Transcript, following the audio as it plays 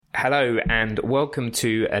Hello and welcome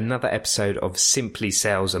to another episode of Simply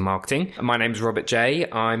Sales and Marketing. My name's Robert J.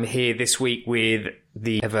 I'm here this week with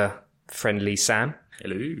the ever-friendly Sam.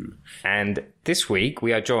 Hello. And this week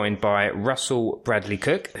we are joined by Russell Bradley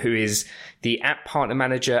Cook, who is the App Partner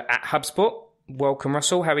Manager at HubSpot. Welcome,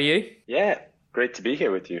 Russell. How are you? Yeah, great to be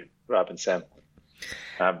here with you, Rob and Sam.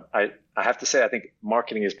 I have to say, I think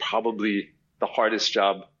marketing is probably the hardest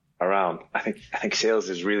job around. I think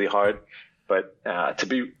sales is really hard. But to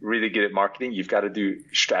be really good at marketing, you've got to do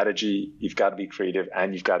strategy, you've got to be creative,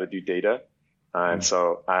 and you've got to do data. And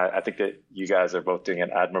so I think that you guys are both doing an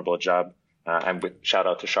admirable job. And with shout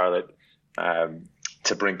out to Charlotte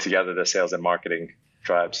to bring together the sales and marketing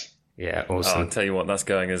tribes. Yeah, awesome. I'll tell you what, that's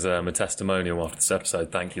going as a testimonial after this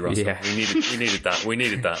episode. Thank you, Russell. Yeah. We needed that. We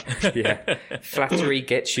needed that. Yeah, flattery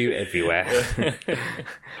gets you everywhere.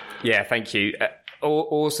 Yeah, thank you.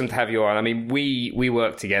 Awesome to have you on. I mean, we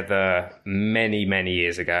worked together many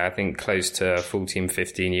years ago. I think close to 14,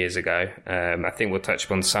 15 years ago. I think we'll touch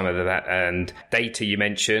upon some of that, and data you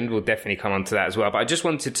mentioned. We'll definitely come on to that as well. But I just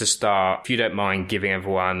wanted to start, if you don't mind, giving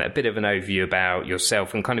everyone a bit of an overview about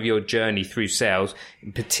yourself and kind of your journey through sales,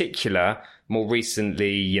 in particular, more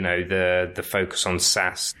recently, you know, the focus on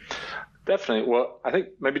SaaS. Definitely. Well, I think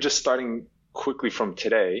maybe just starting quickly from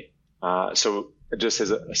today. So just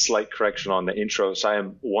as a slight correction on the intro, so I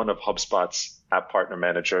am one of HubSpot's app partner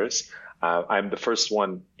managers. I'm the first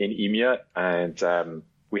one in EMEA, and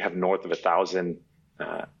we have north of 1,000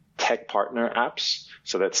 tech partner apps.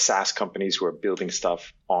 So that's SaaS companies who are building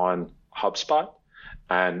stuff on HubSpot,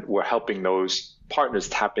 and we're helping those partners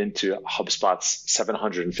tap into HubSpot's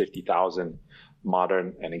 750,000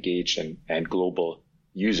 modern and engaged and global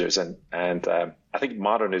users. And I think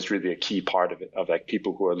modern is really a key part of it, of like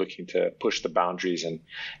people who are looking to push the boundaries and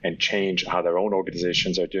change how their own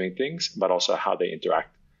organizations are doing things, but also how they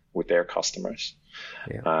interact with their customers.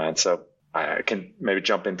 Yeah. And so I can maybe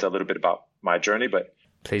jump into a little bit about my journey, but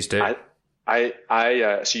please do. So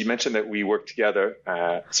you mentioned that we work together.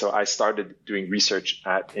 So I started doing research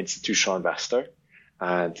at Institutional Investor,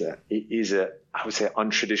 and it is I would say,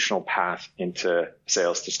 untraditional path into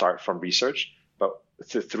sales to start from research.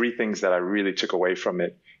 The three things that I really took away from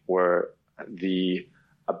it were the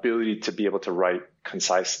ability to be able to write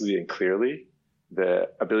concisely and clearly, the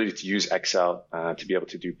ability to use Excel to be able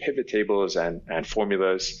to do pivot tables and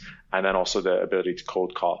formulas, and then also the ability to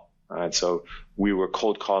cold call. And so we were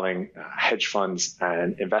cold calling hedge funds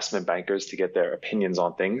and investment bankers to get their opinions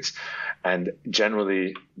on things. And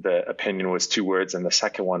generally, the opinion was 2 words, and the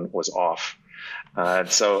second one was off.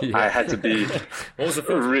 So yeah. I had to be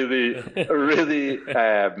really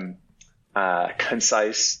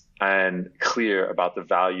concise and clear about the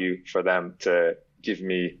value for them to give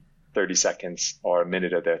me 30 seconds or a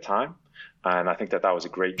minute of their time. And I think that was a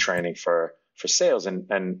great training for sales,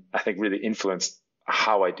 and I think really influenced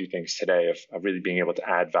how I do things today, of really being able to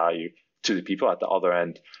add value to the people at the other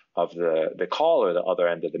end of the call, or the other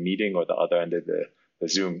end of the meeting, or the other end of the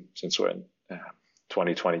Zoom, since we're in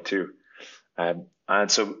 2022.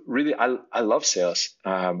 And so really, I love sales.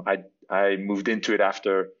 I moved into it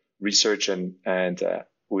after research, and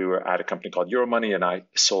we were at a company called Euromoney, and I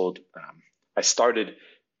sold. I started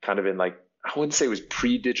kind of in, like, I wouldn't say it was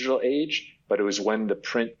pre-digital age, but it was when the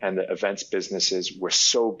print and the events businesses were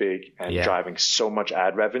so big and driving so much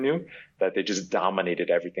ad revenue that they just dominated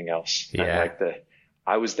everything else. Yeah. And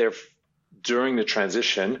I was there during the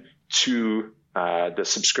transition to the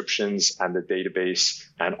subscriptions and the database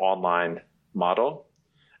and online model.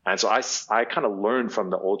 And so I kind of learned from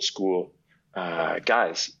the old school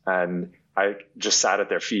guys, and I just sat at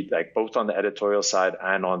their feet, like both on the editorial side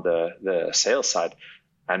and on the sales side.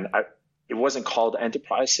 And it wasn't called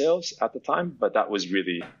enterprise sales at the time, but that was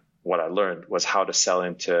really what I learned, was how to sell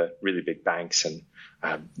into really big banks and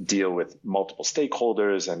deal with multiple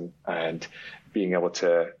stakeholders, and being able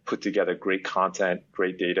to put together great content,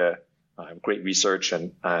 great data, great research,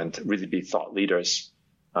 and really be thought leaders.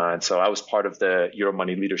 And so I was part of the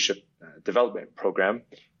Euromoney Leadership Development Program.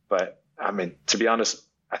 But I mean, to be honest,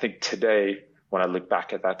 I think today, when I look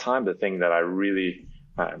back at that time, the thing that I really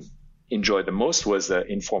enjoyed the most was the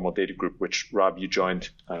informal data group, which, Rob, you joined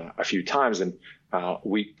a few times. And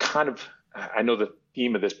we kind of, I know the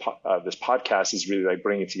theme of this podcast is really like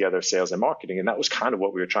bringing together sales and marketing. And that was kind of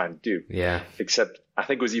what we were trying to do. Yeah. Except I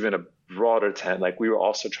think it was even a broader tent. Like, we were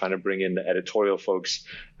also trying to bring in the editorial folks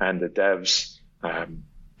and the devs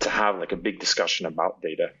to have like a big discussion about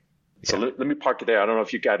data. So let me park it there. I don't know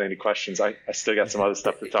if you got any questions. I still got some other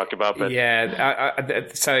stuff to talk about. But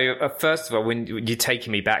So first of all, when you're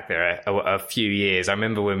taking me back there a few years, I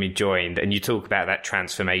remember when we joined, and you talk about that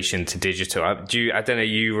transformation to digital. I don't know.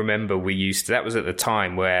 You remember that was at the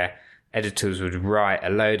time where editors would write a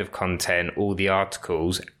load of content, all the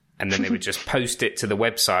articles, and then they would just post it to the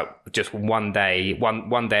website just one day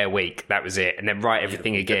a week. That was it, and then write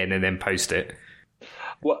everything again and then post it.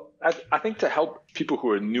 Well, I think to help people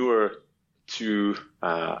who are newer to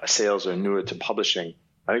sales or newer to publishing,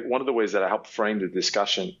 I think one of the ways that I help frame the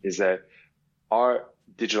discussion is that our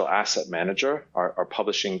digital asset manager, our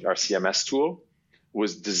publishing, our CMS tool,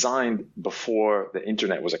 was designed before the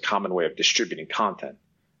internet was a common way of distributing content.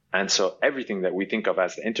 And so everything that we think of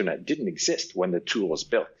as the internet didn't exist when the tool was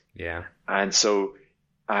built. Yeah. And so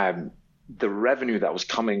the revenue that was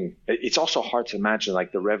coming, it's also hard to imagine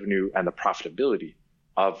like the revenue and the profitability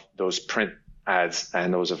of those print ads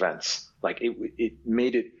and those events. Like it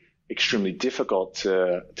made it extremely difficult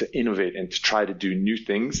to innovate and to try to do new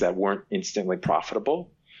things that weren't instantly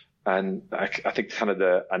profitable. And I think kind of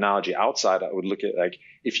the analogy outside, I would look at like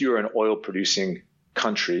if you're an oil producing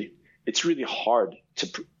country, it's really hard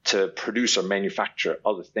to produce or manufacture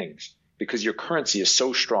other things because your currency is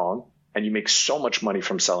so strong and you make so much money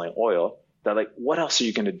from selling oil that like, what else are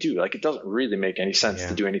you going to do? Like, it doesn't really make any sense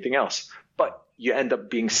to do anything else, but you end up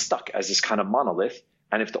being stuck as this kind of monolith.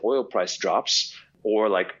 And if the oil price drops or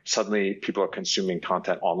like suddenly people are consuming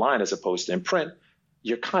content online as opposed to in print,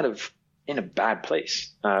 you're kind of in a bad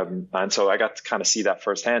place. And so I got to kind of see that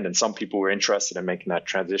firsthand. And some people were interested in making that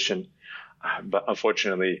transition. But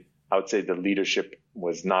unfortunately, I would say the leadership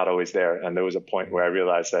was not always there. And there was a point where I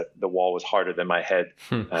realized that the wall was harder than my head.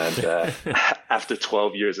 And after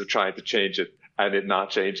 12 years of trying to change it and it not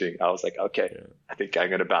changing, I was like, okay, I think I'm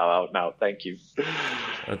going to bow out now. Thank you.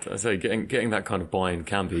 I'd say getting that kind of buy-in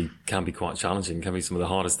can be quite challenging, can be some of the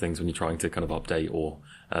hardest things when you're trying to kind of update or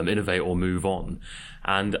innovate or move on.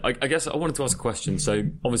 And I guess I wanted to ask a question. So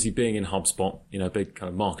obviously being in HubSpot, a big kind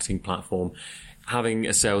of marketing platform, having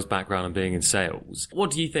a sales background and being in sales, what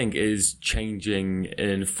do you think is changing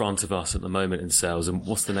in front of us at the moment in sales, and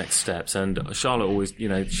what's the next steps? And Charlotte always,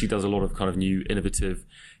 she does a lot of kind of new innovative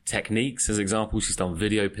techniques. As example, she's done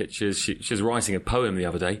video pitches. She was writing a poem the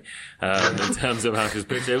other day in terms of how she's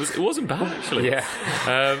pitching. It wasn't bad, actually. Yeah.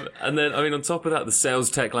 And then, on top of that, the sales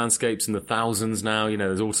tech landscape's in the thousands now.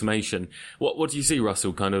 There's automation. What do you see,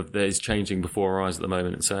 Russell, kind of that is changing before our eyes at the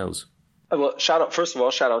moment in sales? Well, first of all,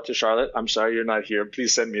 shout out to Charlotte. I'm sorry you're not here.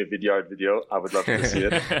 Please send me a Vidyard video. I would love to see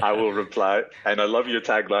it. I will reply. And I love your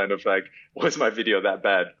tagline of like, was my video that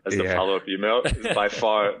bad as the follow-up email? It's by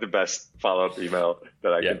far the best follow-up email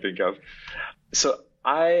that I can think of. So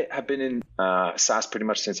I have been in SaaS pretty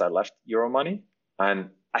much since I left Euromoney.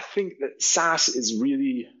 And I think that SaaS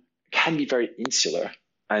can be very insular.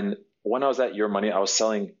 And when I was at Euromoney, I was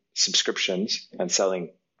selling subscriptions and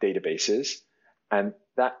selling databases. And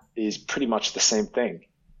that is pretty much the same thing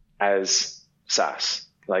as SaaS.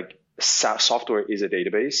 Like SaaS software is a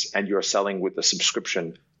database and you're selling with the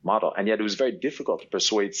subscription model. And yet it was very difficult to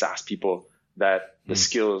persuade SaaS people that the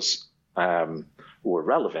skills were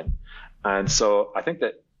relevant. And so I think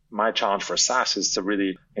that my challenge for SaaS is to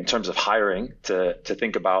really, in terms of hiring, to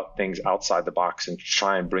think about things outside the box and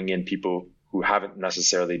try and bring in people who haven't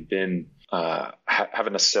necessarily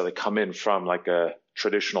come in from like a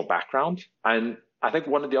traditional background. And I think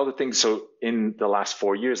one of the other things, so in the last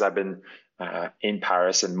 4 years, I've been in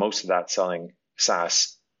Paris, and most of that selling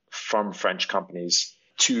SaaS from French companies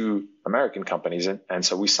to American companies. And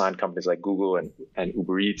so we signed companies like Google and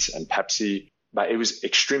Uber Eats and Pepsi, but it was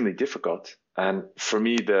extremely difficult. And for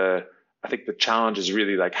me, I think the challenge is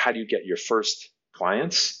really like, how do you get your first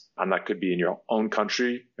clients? And that could be in your own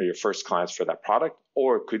country or your first clients for that product,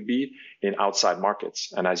 or it could be in outside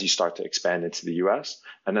markets. And as you start to expand into the US.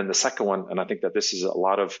 And then the second one, and I think that this is a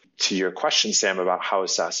lot of to your question, Sam, about how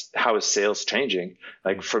is sales changing?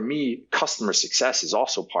 Like for me, customer success is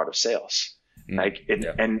also part of sales.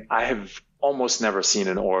 And I have almost never seen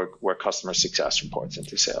an org where customer success reports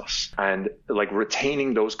into sales. And like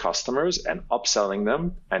retaining those customers and upselling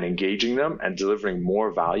them and engaging them and delivering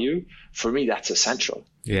more value, for me, that's essential.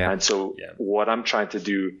 Yeah. And so what I'm trying to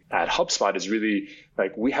do at HubSpot is really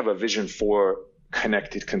like, we have a vision for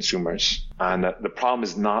connected consumers. And the problem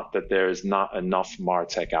is not that there is not enough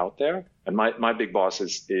MarTech out there. And my big boss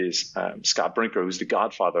is Scott Brinker, who's the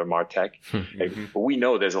godfather of MarTech. But we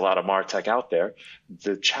know there's a lot of MarTech out there.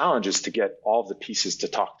 The challenge is to get all the pieces to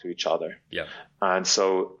talk to each other. Yeah. And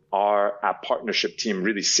so our partnership team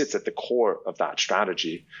really sits at the core of that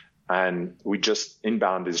strategy. And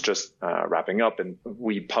Inbound is just wrapping up, and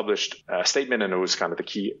we published a statement, and it was kind of the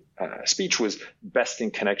key speech was best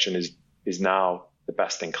in connection is now the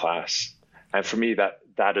best in class. And for me,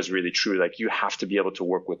 that is really true. Like, you have to be able to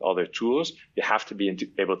work with other tools. You have to be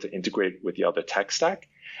able to integrate with the other tech stack.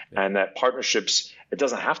 Yeah. And that partnerships, it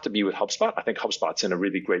doesn't have to be with HubSpot. I think HubSpot's in a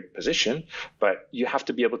really great position, but you have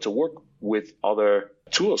to be able to work with other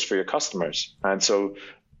tools for your customers. And so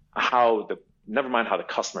never mind how the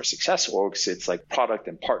customer success works, it's like product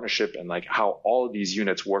and partnership and like how all of these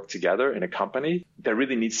units work together in a company. There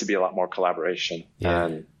really needs to be a lot more collaboration. Yeah.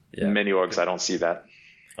 And in many orgs, I don't see that.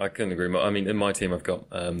 I couldn't agree more. I mean, in my team, I've got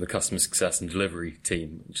the customer success and delivery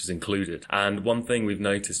team, which is included. And one thing we've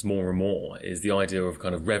noticed more and more is the idea of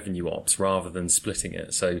kind of revenue ops rather than splitting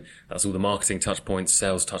it. So that's all the marketing touch points,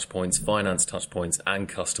 sales touch points, finance touch points, and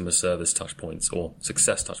customer service touch points or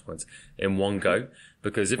success touch points in one go.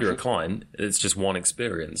 Because if you're a client, it's just one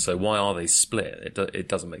experience. So why are they split? It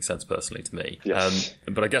doesn't make sense personally to me. Yes.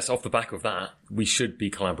 But I guess off the back of that, we should be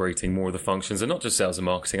collaborating more of the functions, and not just sales and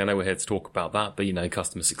marketing. I know we're here to talk about that, but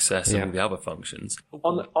customer success and all the other functions.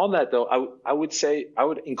 On that though, I would say I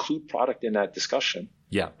would include product in that discussion.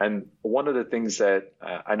 Yeah. And one of the things that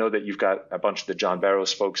I know that you've got a bunch of the John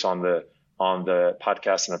Barrows folks on the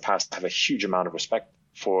podcast in the past, have a huge amount of respect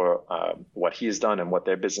for what he has done and what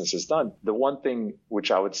their business has done. The one thing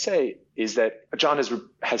which I would say is that John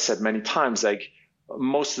has said many times, like,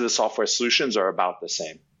 most of the software solutions are about the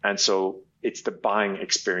same. And so it's the buying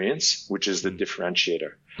experience, which is the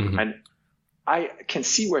differentiator. Mm-hmm. And I can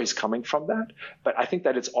see where he's coming from that, but I think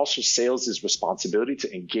that it's also sales' responsibility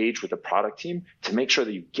to engage with the product team to make sure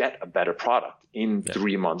that you get a better product in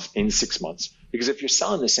 3 months, in 6 months. Because if you're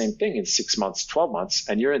selling the same thing in 6 months, 12 months,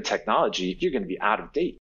 and you're in technology, you're going to be out of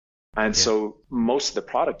date. And so most of the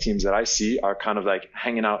product teams that I see are kind of like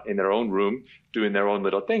hanging out in their own room, doing their own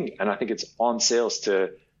little thing. And I think it's on sales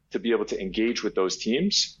to be able to engage with those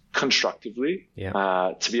teams constructively,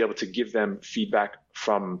 to be able to give them feedback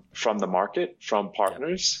from the market, from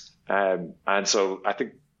partners. And so I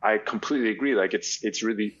think I completely agree. Like, it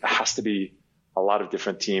has to be a lot of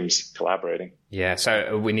different teams collaborating. Yeah,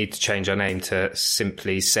 so we need to change our name to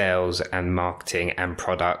simply sales and marketing and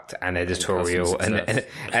product and editorial and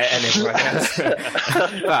everyone else.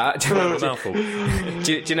 But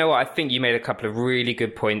do you know what? I think you made a couple of really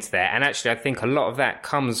good points there. And actually, I think a lot of that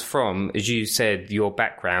comes from, as you said, your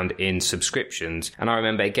background in subscriptions. And I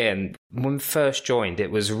remember, again, when we first joined, it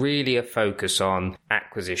was really a focus on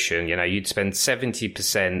acquisition. You'd spend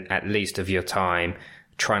 70% at least of your time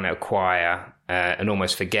trying to acquire and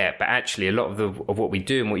almost forget. But actually, a lot of what we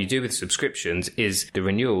do and what you do with subscriptions is the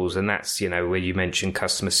renewals. And that's, where you mentioned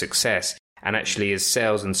customer success. And actually, is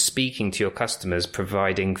sales and speaking to your customers,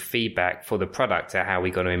 providing feedback for the product, how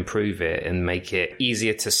we're going to improve it and make it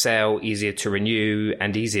easier to sell, easier to renew,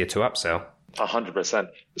 and easier to upsell. 100%.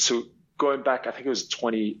 So going back, I think it was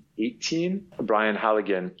 2018, Brian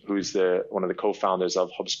Halligan, who's one of the co-founders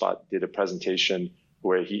of HubSpot, did a presentation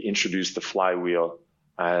where he introduced the flywheel.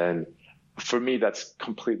 And for me, that's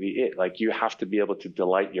completely it. Like, you have to be able to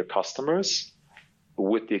delight your customers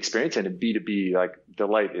with the experience. And in B2B, like,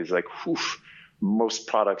 delight is like, most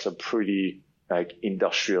products are pretty like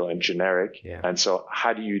industrial and generic. Yeah. And so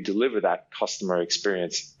how do you deliver that customer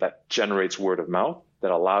experience that generates word of mouth,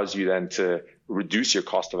 that allows you then to reduce your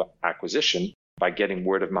cost of acquisition by getting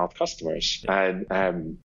word of mouth customers? Yeah.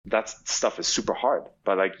 And that stuff is super hard,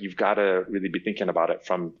 but like, you've got to really be thinking about it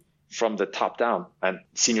from the top down, and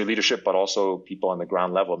senior leadership, but also people on the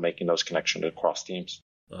ground level making those connections across teams.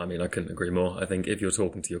 I mean, I couldn't agree more. I think if you're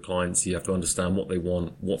talking to your clients, you have to understand what they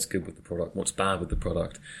want, what's good with the product, what's bad with the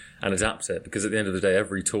product, and adapt it. Because at the end of the day,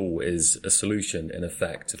 every tool is a solution in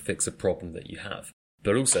effect to fix a problem that you have.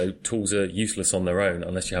 But also, tools are useless on their own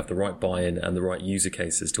unless you have the right buy-in and the right user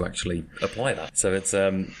cases to actually apply that. So it's,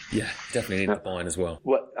 definitely need the buy-in as well.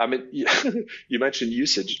 Well, I mean, you mentioned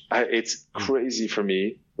usage. It's crazy for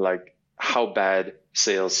me, like, how bad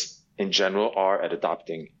sales in general are at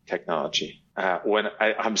adopting technology. When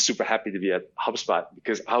I'm super happy to be at HubSpot,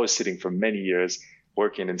 because I was sitting for many years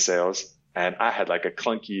working in sales, and I had like a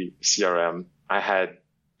clunky CRM. I had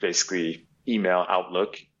basically email,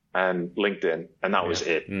 Outlook, and LinkedIn, and that was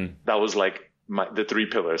it. That was like the 3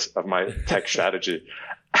 pillars of my tech strategy.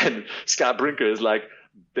 And Scott Brinker is like,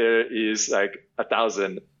 there is like a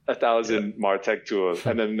thousand MarTech tools.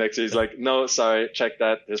 And then the next day he's like, no, sorry, check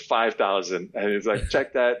that. There's 5,000. And he's like,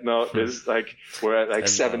 check that. No, there's like, we're at like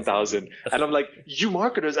 7,000. And I'm like, you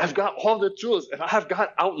marketers, I've got all the tools and I have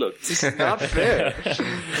got Outlook. This is not fair.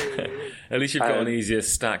 At least you've got an easier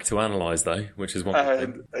stack to analyze though, which is one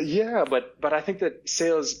thing. Yeah, but I think that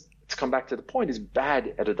sales to come back to the point, is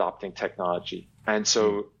bad at adopting technology. And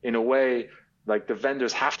so in a way, like the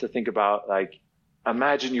vendors have to think about, like,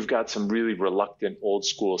 imagine you've got some really reluctant old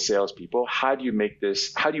school salespeople. How do you make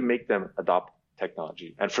them adopt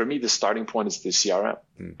technology? And for me, the starting point is the CRM.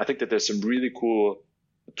 I think that there's some really cool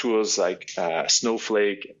tools like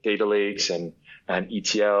Snowflake, data lakes, and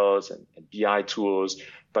ETLs and BI tools.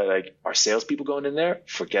 But like, are salespeople going in there?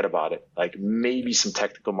 Forget about it. Like, maybe some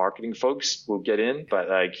technical marketing folks will get in, but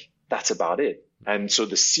like, that's about it. And so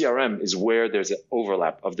the CRM is where there's an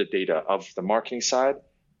overlap of the data of the marketing side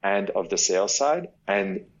and of the sales side.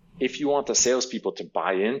 And if you want the salespeople to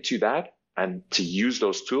buy into that and to use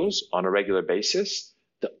those tools on a regular basis,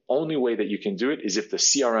 the only way that you can do it is if the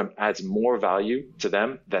CRM adds more value to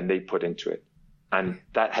them than they put into it. And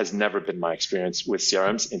that has never been my experience with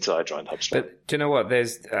CRMs until I joined HubSpot. But do you know what?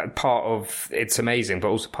 There's part of it's amazing, but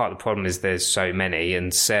also part of the problem is there's so many,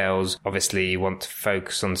 and sales obviously want to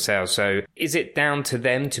focus on sales. So is it down to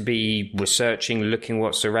them to be researching, looking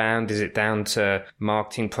what's around? Is it down to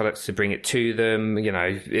marketing products to bring it to them? You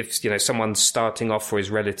know, if someone's starting off or is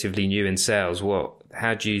relatively new in sales,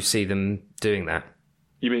 how do you see them doing that?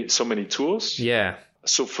 You mean so many tools? Yeah.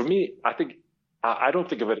 So for me, I don't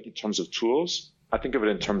think of it in terms of tools. I think of it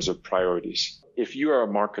in terms of priorities. If you are a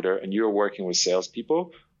marketer and you're working with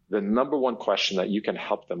salespeople, the number one question that you can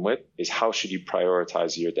help them with is, how should you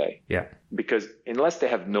prioritize your day? Yeah. Because unless they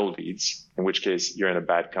have no leads, in which case you're in a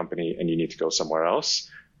bad company and you need to go somewhere else,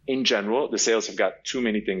 in general, the sales have got too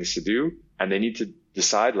many things to do, and they need to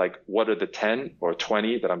decide, like, what are the 10 or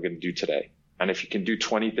 20 that I'm going to do today? And if you can do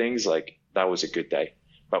 20 things, like, that was a good day.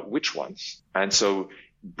 But which ones? And so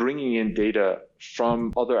bringing in data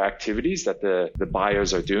from other activities that the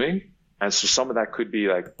buyers are doing. And so some of that could be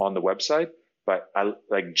like on the website, but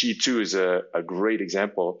like G2 is a great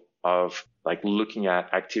example of like looking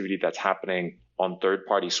at activity that's happening on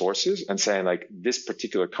third-party sources and saying, like, this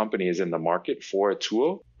particular company is in the market for a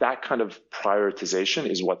tool. That kind of prioritization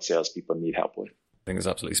is what salespeople need help with. I think it's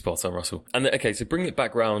absolutely spot on, Russell. And okay, so bringing it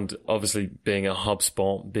back around, obviously being at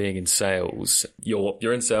HubSpot, being in sales,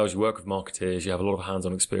 you're in sales, you work with marketeers, you have a lot of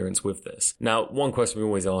hands-on experience with this. Now, one question we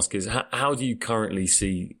always ask is, how do you currently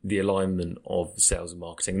see the alignment of sales and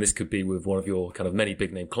marketing? This could be with one of your kind of many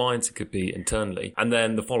big name clients, it could be internally. And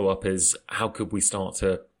then the follow-up is, how could we start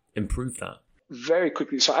to improve that? Very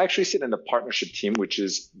quickly. So I actually sit in the partnership team, which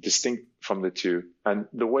is distinct from the two. And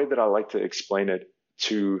the way that I like to explain it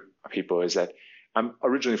to people is that I'm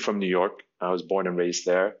originally from New York. I was born and raised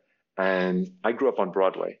there, and I grew up on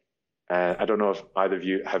Broadway. I don't know if either of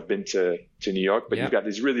you have been to New York, but You've got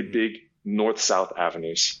these really big north-south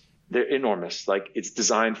avenues. They're enormous. Like, it's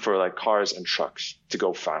designed for like cars and trucks to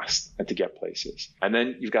go fast and to get places. And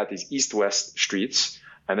then you've got these east-west streets,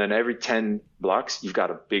 and then every 10 blocks, you've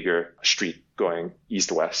got a bigger street going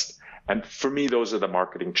east-west. And for me, those are the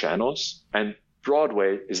marketing channels. And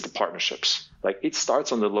Broadway is the partnerships. Like, it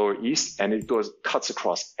starts on the Lower East and it cuts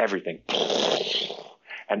across everything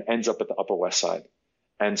and ends up at the Upper West Side.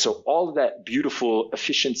 And so all of that beautiful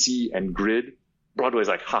efficiency and grid, Broadway is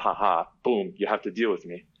like, ha ha ha, boom, you have to deal with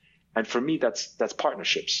me. And for me, that's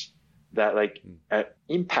partnerships. That like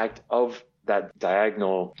impact of that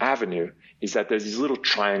diagonal avenue is that there's these little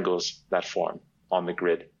triangles that form on the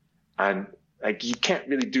grid. And like, you can't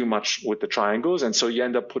really do much with the triangles. And so you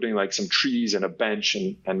end up putting like some trees and a bench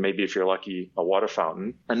and maybe, if you're lucky, a water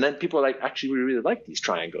fountain. And then people are like, actually, we really like these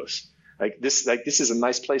triangles. Like this is a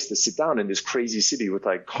nice place to sit down in this crazy city with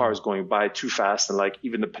like cars going by too fast. And like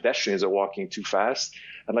even the pedestrians are walking too fast.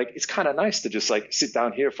 And like, it's kind of nice to just like sit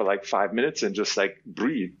down here for like 5 minutes and just like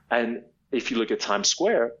breathe. And if you look at Times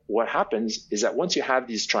Square, what happens is that once you have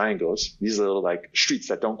these triangles, these little like streets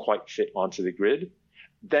that don't quite fit onto the grid,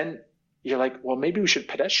 then you're like, well, maybe we should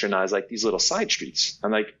pedestrianize like these little side streets.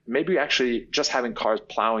 And like, maybe actually just having cars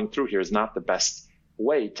plowing through here is not the best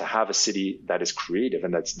way to have a city that is creative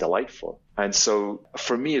and that's delightful. And so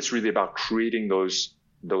for me, it's really about creating those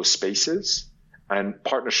spaces, and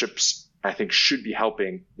partnerships, I think, should be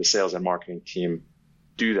helping the sales and marketing team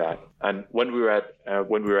do that. And when we were at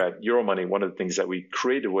Euromoney, one of the things that we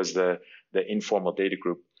created was the informal data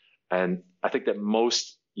group. And I think that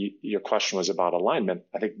your question was about alignment.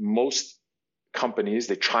 I think most companies,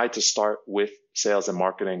 they try to start with sales and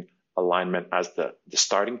marketing alignment as the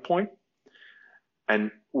starting point.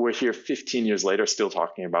 And we're here 15 years later still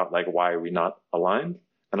talking about like, why are we not aligned?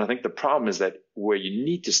 And I think the problem is that where you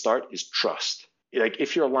need to start is trust. Like,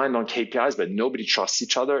 if you're aligned on KPIs, but nobody trusts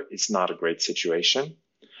each other, it's not a great situation.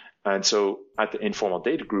 And so at the informal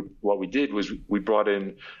data group, what we did was we brought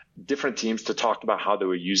in different teams to talk about how they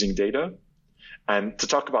were using data, and to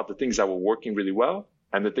talk about the things that were working really well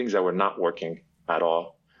and the things that were not working at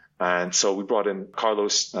all. And so we brought in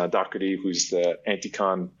Carlos Doherty, who's the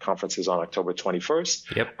Anticon conferences on October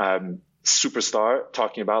 21st. Yep. Superstar,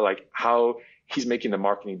 talking about like how he's making the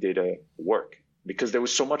marketing data work, because there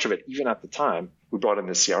was so much of it. Even at the time, we brought in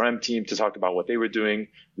the CRM team to talk about what they were doing.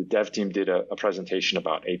 The dev team did a presentation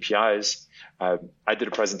about APIs. I did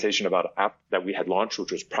a presentation about an app that we had launched,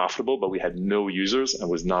 which was profitable, but we had no users and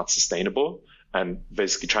was not sustainable. And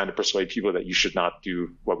basically trying to persuade people that you should not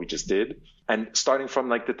do what we just did. And starting from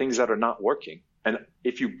like the things that are not working. And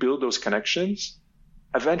if you build those connections,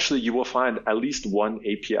 eventually you will find at least one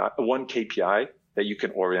KPI that you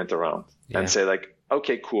can orient around and say like,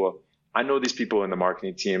 okay, cool. I know these people in the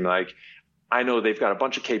marketing team. Like, I know they've got a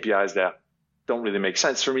bunch of KPIs that don't really make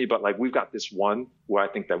sense for me, but like we've got this one where I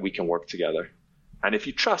think that we can work together. And if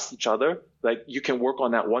you trust each other, like you can work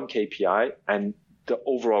on that one KPI and the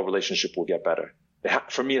overall relationship will get better.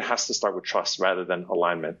 For me, it has to start with trust rather than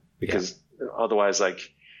alignment, because otherwise,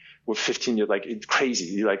 like with 15 years, like it's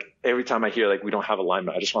crazy. Like every time I hear like we don't have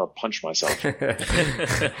alignment, I just want to punch myself.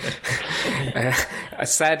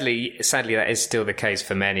 Sadly, that is still the case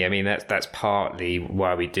for many. I mean, that's partly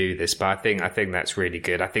why we do this, but I think that's really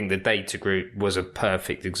good. I think the data group was a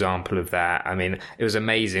perfect example of that. I mean, it was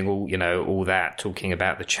amazing. All that talking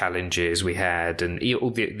about the challenges we had and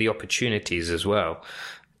all the opportunities as well.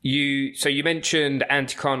 So you mentioned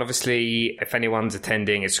Anticon. Obviously, if anyone's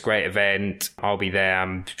attending, it's a great event. I'll be there.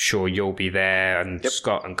 I'm sure you'll be there, and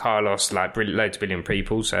Scott and Carlos, like loads of brilliant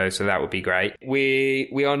people. So that would be great.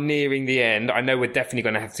 We are nearing the end. I know we're definitely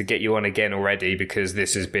going to have to get you on again already, because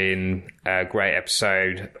this has been a great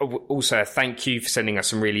episode. Also, thank you for sending us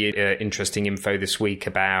some really interesting info this week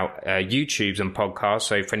about YouTubes and podcasts.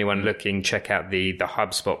 So for anyone looking, check out the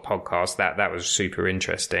HubSpot podcast. That was super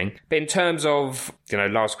interesting. But in terms of,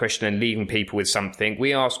 last question and leaving people with something,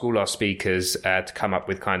 we ask all our speakers to come up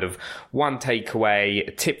with kind of one takeaway,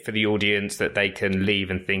 a tip for the audience that they can leave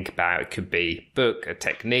and think about. It could be a book, a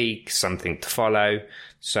technique, something to follow.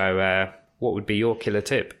 So what would be your killer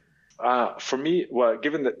tip? For me, well,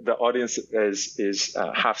 given that the audience is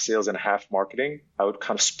half sales and half marketing, I would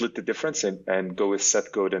kind of split the difference and go with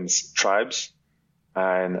Seth Godin's Tribes.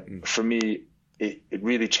 And for me, it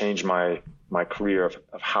really changed my career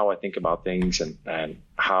of how I think about things and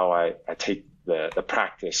how I take the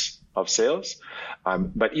practice of sales.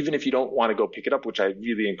 But even if you don't want to go pick it up, which I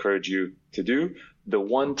really encourage you to do, the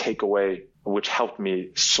one takeaway which helped me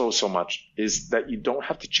so much is that you don't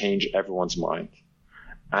have to change everyone's mind.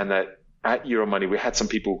 And that at Euromoney, we had some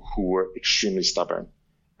people who were extremely stubborn.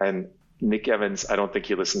 And Nick Evans, I don't think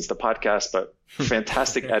he listens to podcasts, but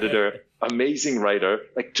fantastic editor, amazing writer,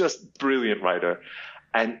 like just brilliant writer.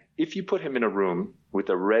 And if you put him in a room with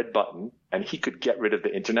a red button and he could get rid of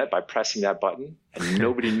the internet by pressing that button and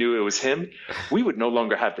nobody knew it was him, we would no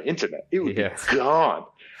longer have the internet. It would be gone.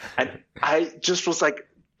 And I just was like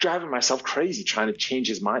driving myself crazy trying to change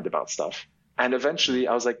his mind about stuff. And eventually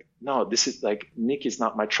I was like, no, this is like, Nick is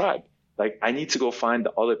not my tribe. Like I need to go find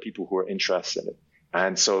the other people who are interested in it.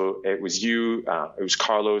 And so it was you, it was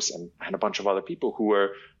Carlos and a bunch of other people who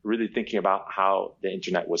were really thinking about how the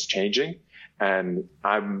internet was changing. And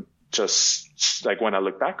I'm just like, when I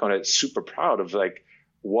look back on it, super proud of like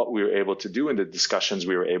what we were able to do and the discussions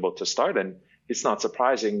we were able to start. And it's not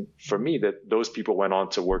surprising for me that those people went on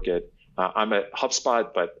to work at, I'm at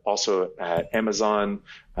HubSpot, but also at Amazon,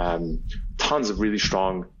 tons of really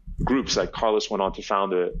strong groups. Like Carlos went on to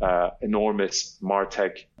found an enormous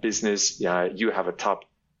MarTech business. You have a top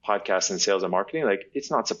podcast in sales and marketing. Like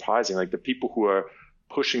it's not surprising. Like the people who are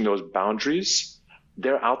pushing those boundaries,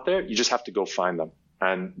 they're out there. You just have to go find them,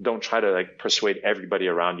 and don't try to like persuade everybody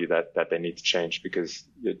around you that they need to change, because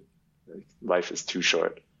life is too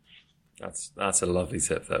short. That's a lovely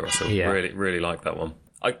tip there, Russell. Yeah. Really like that one.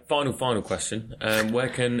 Final question. Where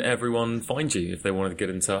can everyone find you if they wanted to get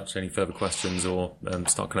in touch? Any further questions or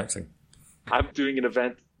start connecting? I'm doing an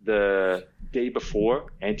event the day before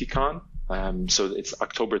Anticon. So it's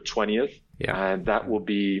October 20th. Yeah. And that will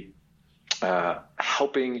be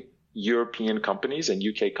helping European companies and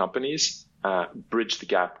UK companies bridge the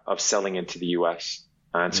gap of selling into the US.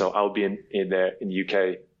 And so I'll be in the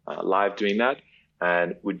UK live doing that.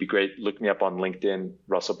 And it would be great. Look me up on LinkedIn,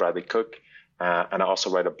 Russell Bradley Cook. And I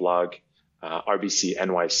also write a blog,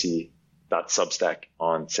 rbcnyc.substack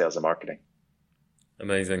on sales and marketing.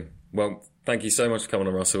 Amazing. Well, thank you so much for coming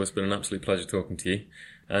on, Russell. It's been an absolute pleasure talking to you.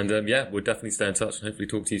 And we'll definitely stay in touch and hopefully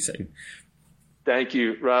talk to you soon. Thank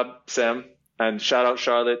you, Rob, Sam, and shout out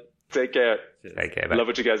Charlotte. Take care. Take care. Bye. Love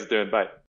what you guys are doing. Bye.